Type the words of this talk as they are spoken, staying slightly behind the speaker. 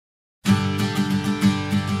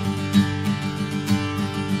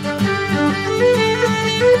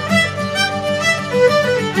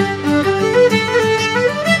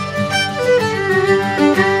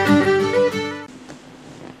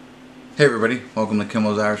Hey everybody, welcome to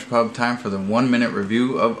Kimmel's Irish Pub. Time for the 1-minute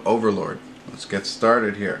review of Overlord. Let's get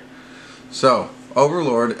started here. So,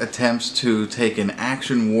 Overlord attempts to take an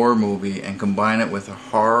action war movie and combine it with a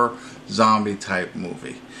horror zombie type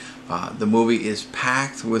movie. The movie is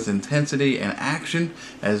packed with intensity and action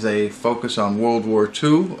as they focus on World War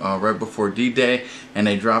II right before D-Day, and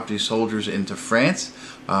they drop these soldiers into France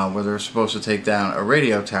where they're supposed to take down a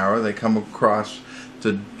radio tower. They come across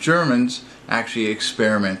the Germans actually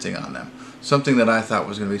experimenting on them. Something that I thought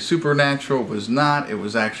was going to be supernatural was not. It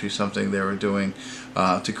was actually something they were doing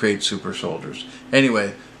to create super soldiers.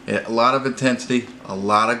 Anyway, a lot of intensity, a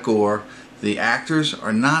lot of gore. The actors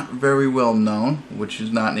are not very well known, which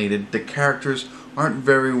is not needed. The characters aren't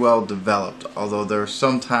very well developed, although there are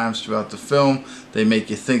some times throughout the film they make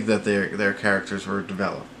you think that their characters were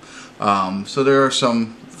developed. So there are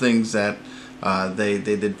some things that they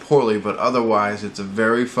did poorly, but otherwise it's a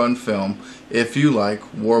very fun film if you like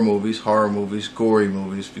war movies, horror movies, gory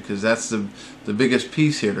movies, because that's the biggest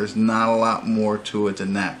piece here. There's not a lot more to it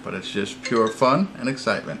than that, but it's just pure fun and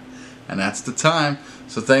excitement. And that's the time.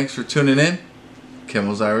 So thanks for tuning in.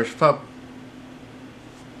 Kimmel's Irish Pub.